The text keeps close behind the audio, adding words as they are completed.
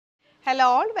Hello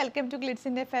all, welcome to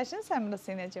Glitzindia Fashions. I am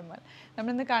Rasina Jamal. We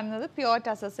will see pure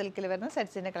Tussar silk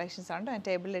sets in collections on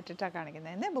table.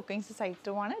 Bookings site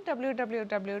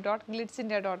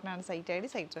www.glitzindia.com site ID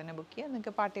site book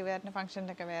party wear function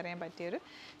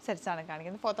sets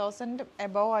 4,000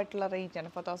 above range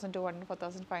 4,200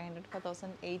 4,500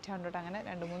 4,800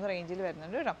 range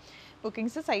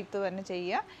bookings site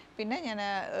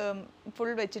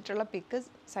full pic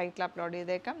site upload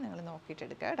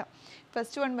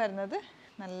first one is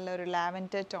a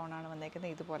lavender tone.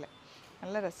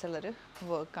 This is a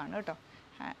work.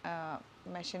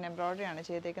 Machine embroidery.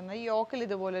 Yoke is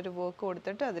work.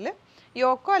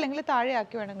 Yoke is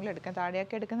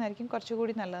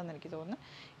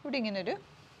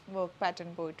work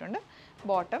pattern.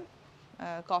 Bottom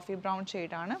coffee brown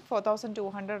shade.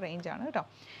 4,200 range.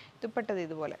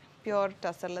 Pure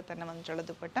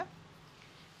tussar.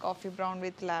 Coffee brown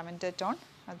with lavender tone.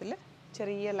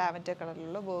 ചെറിയ lavender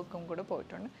കളറിലുള്ള വർക്കും കൂടി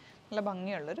പോയിട്ടുണ്ട് നല്ല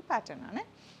ഭംഗിയുള്ള ഒരു pattern ആണ്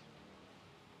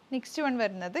next one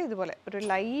വരുന്നത് ഇതുപോലെ ഒരു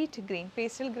ലൈറ്റ് ഗ്രീൻ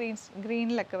പേസ്റ്റൽ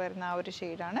ഗ്രീനിലൊക്കെ വരുന്ന ആ ഒരു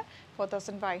ഷെയ്ഡ് ആണ്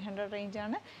 4500 റേഞ്ച്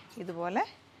ആണ് ഇതുപോലെ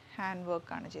ഹാൻഡ്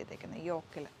വർക്ക് ആണ് ചെയ്തിരിക്കുന്നത്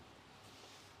യോക്കിൽ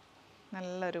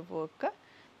നല്ലൊരു വർക്ക്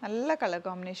നല്ല കളർ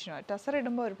കോമ്പിനേഷൻ ആണ് ടസർ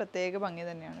ഇടുമ്പോൾ ഒരു പ്രത്യേക ഭംഗി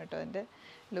തന്നെയാണ് ട്ടോ അതിന്റെ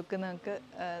ലുക്ക് നിങ്ങൾക്ക്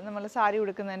നമ്മൾ സാരി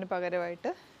ഉടുക്കുന്നതിന് പകരമായിട്ട്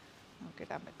നമുക്ക്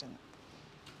ഇടാൻ പറ്റുന്നു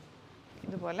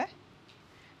ഇതുപോലെ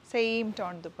same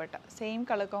tone dupatta same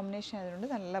color combination adundu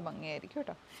nalla bhangiyirikku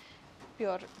keto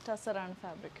pure tussar ആണ്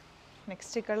fabric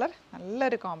next color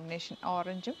നല്ലൊരു combination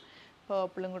orange ഉം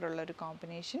purple ഉം കൂടെ ഉള്ള ഒരു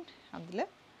combination അതില്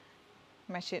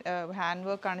machine hand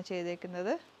work ആണ്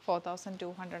ചെയ്തിരിക്കുന്നത്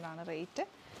 4200 ആണ് റേറ്റ്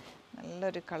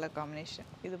നല്ലൊരു color combination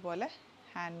ഇതുപോലെ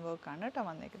hand work ആണ് ട്ടോ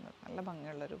വന്നിരിക്കുന്നത് നല്ല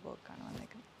ഭംഗിയുള്ള ഒരു work ആണ്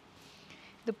വന്നിരിക്കുന്നത്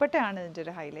ദുപ്പട്ടയാണ് ഇതിന്റെ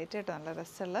ഒരു ഹൈലൈറ്റ് ട്ടോ നല്ല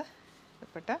രസമുള്ള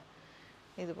ദുപ്പട്ട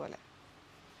ഇതുപോലെ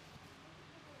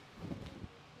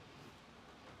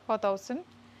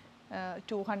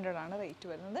 4,200 ആണ് റേറ്റ്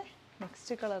വരുന്നത്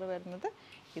നെക്സ്റ്റ് കളർ വരുന്നത്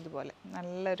ഇതുപോലെ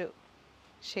നല്ലൊരു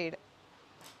ഷെയ്ഡ്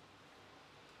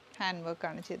ഹാൻഡ് വർക്ക്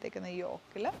ആണ് ചെയ്തിരിക്കുന്നത്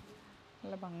യോക്കിൽ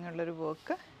നല്ല ഭംഗിയുള്ള ഒരു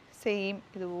വർക്ക് സെയിം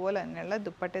ഇതുപോലെ തന്നെയുള്ള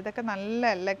ദുപ്പട്ട ഇതൊക്കെ നല്ല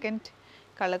എലഗന്റ്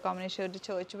കളർ കോമ്പിനേഷൻ ഒരു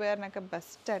ചർച്ച് വെയറിനൊക്കെ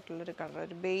ബെസ്റ്റ് ആയിട്ടുള്ള ഒരു കളർ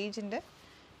ഒരു ബേജിന്റെ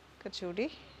കുറച്ചുകൂടി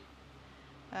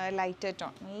ലൈറ്റർ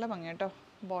ടോൺ നല്ല ഭംഗി കേട്ടോ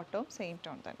ബോട്ടവും സെയിം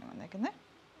ടോൺ തന്നെ വന്നിരിക്കുന്നത്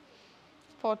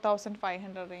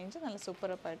 4,500 range നല്ല സൂപ്പർ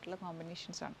അപ്പ് ആയിട്ടുള്ള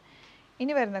കോമ്പിനേഷൻസ് ആണ്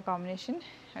ഇനി വരുന്ന കോമ്പിനേഷൻ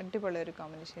അടിപൊളി ഒരു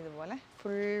കോമ്പിനേഷൻ ഇതുപോലെ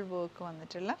ഫുൾ വർക്ക്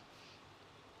വന്നിട്ടുള്ള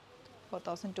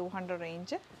 4,200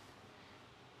 range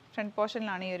ഫ്രണ്ട്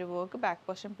പോർഷനിലാണ് ഈ ഒരു വർക്ക് ബാക്ക്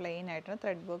പോർഷൻ പ്ലെയിൻ ആയിട്ടാണ്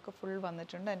ത്രെഡ് വർക്ക് ഫുൾ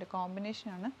വന്നിട്ടുണ്ട് അതിന്റെ കോമ്പിനേഷൻ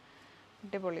ആണ്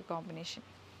അടിപൊളി കോമ്പിനേഷൻ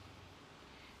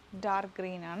ഡാർക്ക്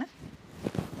ഗ്രീൻ ആണ്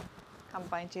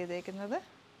കമ്പൈൻ ചെയ്തിരിക്കുന്നത്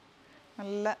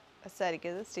നല്ല രസമായിരിക്കും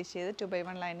ഇത് സ്റ്റിച്ച് ചെയ്ത്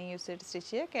 2x1 ലൈനിങ് യൂസ് ചെയ്ത് സ്റ്റിച്ച്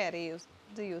ചെയ്യുക ക്യാരി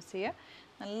യൂസ് ചെയ്യുക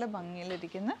നല്ല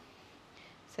ഭംഗിയിലിരിക്കുന്ന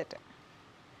സെറ്റ്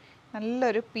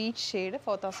നല്ലൊരു പീച്ച് ഷെയ്ഡ്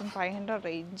 4,500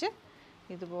 റേഞ്ച്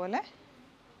ഇതുപോലെ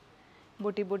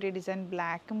ബൂട്ടി ഡിസൈൻ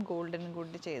ബ്ലാക്കും ഗോൾഡനും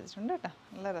കൂടി ചെയ്തിട്ടുണ്ട് കേട്ടോ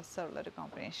നല്ല രസമുള്ളൊരു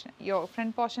കോമ്പിനേഷൻ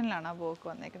ഫ്രണ്ട് പോർഷനിലാണ് ആ വർക്ക്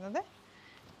വന്നിരിക്കുന്നത്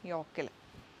യോക്കിൽ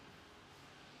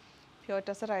പ്യൂർ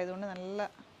ടസർ ആയതുകൊണ്ട് നല്ല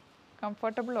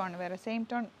കംഫർട്ടബിളുമാണ് വേറെ സെയിം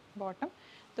ടോൺ ബോട്ടം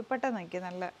ദുപ്പട്ട നോക്കി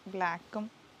നല്ല ബ്ലാക്കും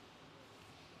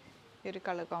ഈ ഒരു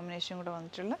കളർ കോമ്പിനേഷൻ കൂടെ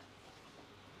വന്നിട്ടുള്ള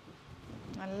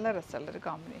നല്ല രസമുള്ളൊരു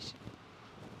കോമ്പിനേഷൻ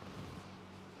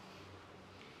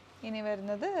ഇനി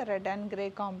വരുന്നത് റെഡ് ആൻഡ് ഗ്രേ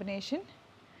കോമ്പിനേഷൻ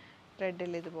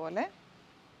റെഡിൽ ഇതുപോലെ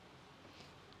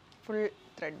ഫുൾ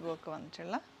ത്രെഡ് വർക്ക്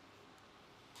വന്നിട്ടുള്ള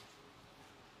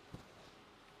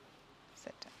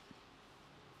സെറ്റ്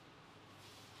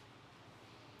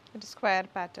ഒരു സ്ക്വയർ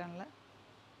പാറ്റേണിൽ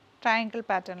ട്രയാങ്കിൾ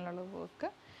പാറ്റേണിലുള്ള വർക്ക്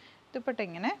ദുപ്പട്ട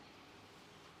ഇങ്ങനെ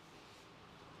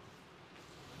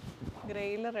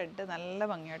ഗ്രേയിൽ റെഡ് നല്ല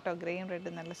ഭംഗി കേട്ടോ ഗ്രേയും റെഡ്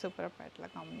നല്ല സൂപ്പർ അപ്പ് ആയിട്ടുള്ള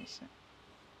കോമ്പിനേഷൻ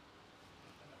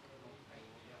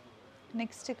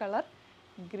നെക്സ്റ്റ് കളർ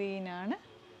ഗ്രീൻ ആണ്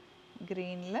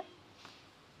ഗ്രീനിൽ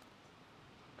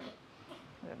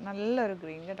നല്ലൊരു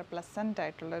ഗ്രീൻ കേട്ടോ പ്ലസന്റ്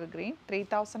ആയിട്ടുള്ള ഒരു ഗ്രീൻ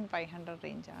 3,500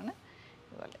 റേഞ്ച് ആണ്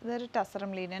ഇതുപോലെ ഇതൊരു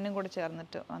ടസറും ലിനനും കൂടെ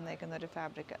ചേർന്നിട്ട് വന്നേക്കുന്ന ഒരു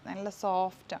ഫാബ്രിക് നല്ല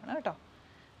സോഫ്റ്റ് ആണ് കേട്ടോ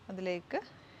അതിലേക്ക്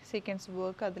സീക്വൻസ്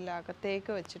വർക്ക്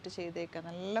അതിലകത്തേക്ക് വെച്ചിട്ട് ചെയ്തേക്കുക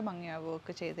നല്ല ഭംഗിയാണ്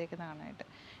വർക്ക് ചെയ്തേക്കുന്ന കാണാനായിട്ട്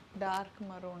ഡാർക്ക്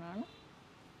മറൂൺ ആണ്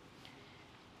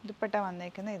ദുപ്പട്ട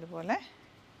വന്നേക്കുന്നത് ഇതുപോലെ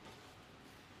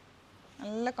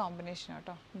നല്ല കോമ്പിനേഷൻ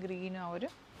കേട്ടോ ഗ്രീനും ആ ഒരു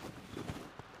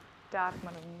ഡാർക്ക്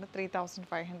മറൂൺ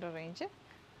 3,500 റേഞ്ച്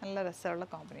നല്ല രസമുള്ള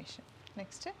combination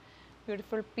next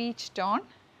beautiful peach tone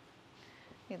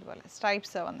ഇതുപോലെ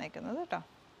സ്ട്രൈപ്സ് വന്നേക്കുന്നത് കേട്ടോ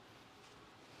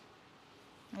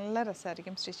നല്ല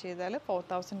രസമായിരിക്കും സ്റ്റിച്ച് ചെയ്താൽ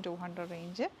 4,200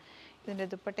 റേഞ്ച് ഇതിൻ്റെ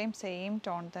ദുപ്പട്ടയും സെയിം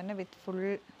ടോൺ തന്നെ with full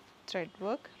thread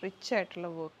work rich ആയിട്ടുള്ള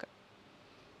വർക്ക്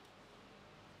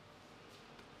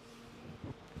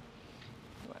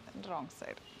റോങ്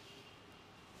സൈഡ്.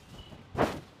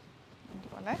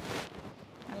 അതുപോലെ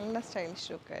നല്ല സ്റ്റൈലിഷ്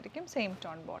ലുക്കായിരിക്കും. സെയിം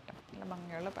ടോൺ ബോട്ടം, നല്ല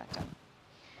ഭംഗിയുള്ള പാറ്റേൺ.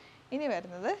 ഇനി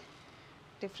വരുന്നത്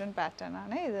ഡിഫറെൻറ്റ് പാറ്റേൺ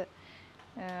ആണ്. ഇത്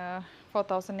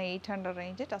 4800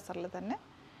 റേഞ്ച് ടസറിൽ തന്നെ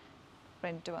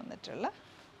പ്രിൻറ്റ് വന്നിട്ടുള്ള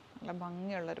നല്ല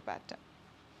ഭംഗിയുള്ളൊരു പാറ്റേൺ.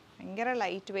 ഭയങ്കര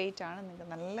ലൈറ്റ് വെയ്റ്റ് ആണ്, നിങ്ങൾക്ക്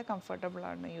നല്ല കംഫർട്ടബിൾ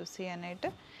ആണ് യൂസ് ചെയ്യാനായിട്ട്.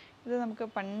 ഇത് നമുക്ക്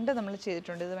പണ്ട് നമ്മൾ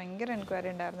ചെയ്തിട്ടുണ്ട്. ഇത് ഭയങ്കര എൻക്വയറി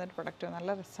ഉണ്ടായിരുന്ന ഒരു പ്രൊഡക്റ്റ്.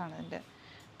 നല്ല രസമാണ് ഇതിൻ്റെ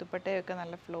ദുപ്പട്ടയൊക്കെ,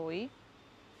 നല്ല ഫ്ലോയി.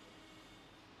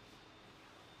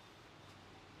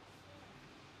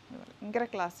 ഭയങ്കര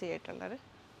ക്ലാസി ആയിട്ടുള്ളൊരു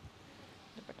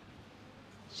ദുപ്പട്ട.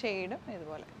 ഷെയ്ഡും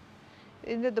ഇതുപോലെ.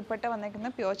 ഇതിൻ്റെ ദുപ്പട്ട വന്നേക്കുന്ന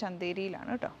പ്യോർ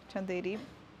ചന്തേരിയിലാണ് കേട്ടോ. ചന്തേരിയും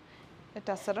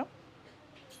ടസറും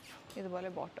ഇതുപോലെ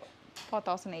ബോട്ടോ.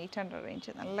 4800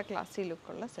 റേഞ്ച്, നല്ല ക്ലാസി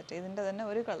ലുക്കുള്ള സെറ്റ്. ഇതിൻ്റെ തന്നെ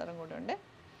ഒരു കളറും കൂടെ ഉണ്ട്,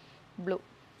 ബ്ലൂ.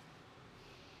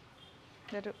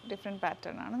 ഇതൊരു ഡിഫറെൻറ്റ്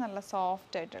പാറ്റേൺ ആണ്, നല്ല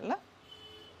സോഫ്റ്റ് ആയിട്ടുള്ള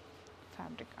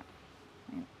ഫാബ്രിക്കാണ്.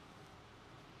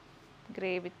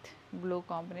 ഗ്രേ വിത്ത് blue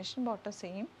combination. Bottom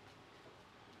same.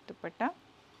 Dupatta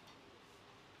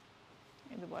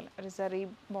ഇതുപോലെ ഒരു സെറി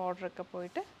ബോർഡറൊക്കെ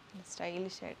പോയിട്ട്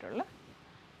സ്റ്റൈലിഷ് ആയിട്ടുള്ള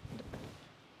ദുപ്പട്ട.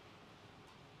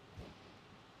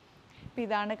 അപ്പോൾ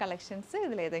ഇതാണ് കളക്ഷൻസ്.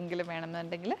 ഇതിലേതെങ്കിലും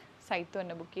വേണമെന്നുണ്ടെങ്കിൽ സൈറ്റ്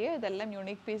തന്നെ ബുക്ക് ചെയ്യുക. ഇതെല്ലാം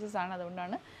യൂണീക്ക് പീസസ് ആണ്,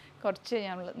 അതുകൊണ്ടാണ് കുറച്ച്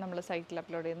നമ്മൾ സൈറ്റിൽ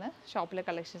അപ്ലോഡ് ചെയ്യുന്നത്. ഷോപ്പിലെ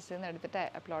കളക്ഷൻസിൽ നിന്ന് എടുത്തിട്ട്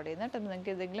അപ്ലോഡ് ചെയ്യുന്നത്. അപ്പോൾ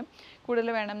നിങ്ങൾക്ക് എന്തെങ്കിലും കൂടുതൽ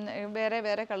വേണം,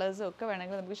 വേറെ കളേഴ്സും ഒക്കെ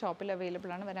വേണമെങ്കിൽ നമുക്ക് ഷോപ്പിൽ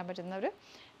അവൈലബിൾ ആണ്. വരാൻ പറ്റുന്നവർ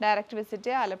ഡയറക്റ്റ്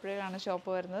വിസിറ്റ്. ആലപ്പുഴയിലാണ് ഷോപ്പ്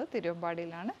വരുന്നത്,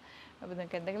 തിരുവമ്പാടിയിലാണ്. അപ്പോൾ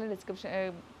നിങ്ങൾക്ക് എന്തെങ്കിലും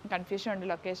കൺഫ്യൂഷൻ ഉണ്ട്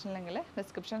ലൊക്കേഷനിലെങ്കിൽ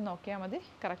ഡിസ്ക്രിപ്ഷൻ നോക്കിയാൽ മതി,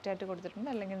 കറക്റ്റായിട്ട് കൊടുത്തിട്ടുണ്ട്.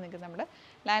 അല്ലെങ്കിൽ നിങ്ങൾക്ക് നമ്മുടെ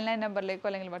ലാൻഡ് ലൈൻ നമ്പറിലേക്കോ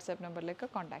അല്ലെങ്കിൽ വാട്സാപ്പ് നമ്പറിലേക്കോ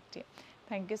കോൺടാക്ട് ചെയ്യാം.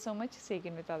 Thank you so much. See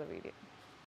you with other video.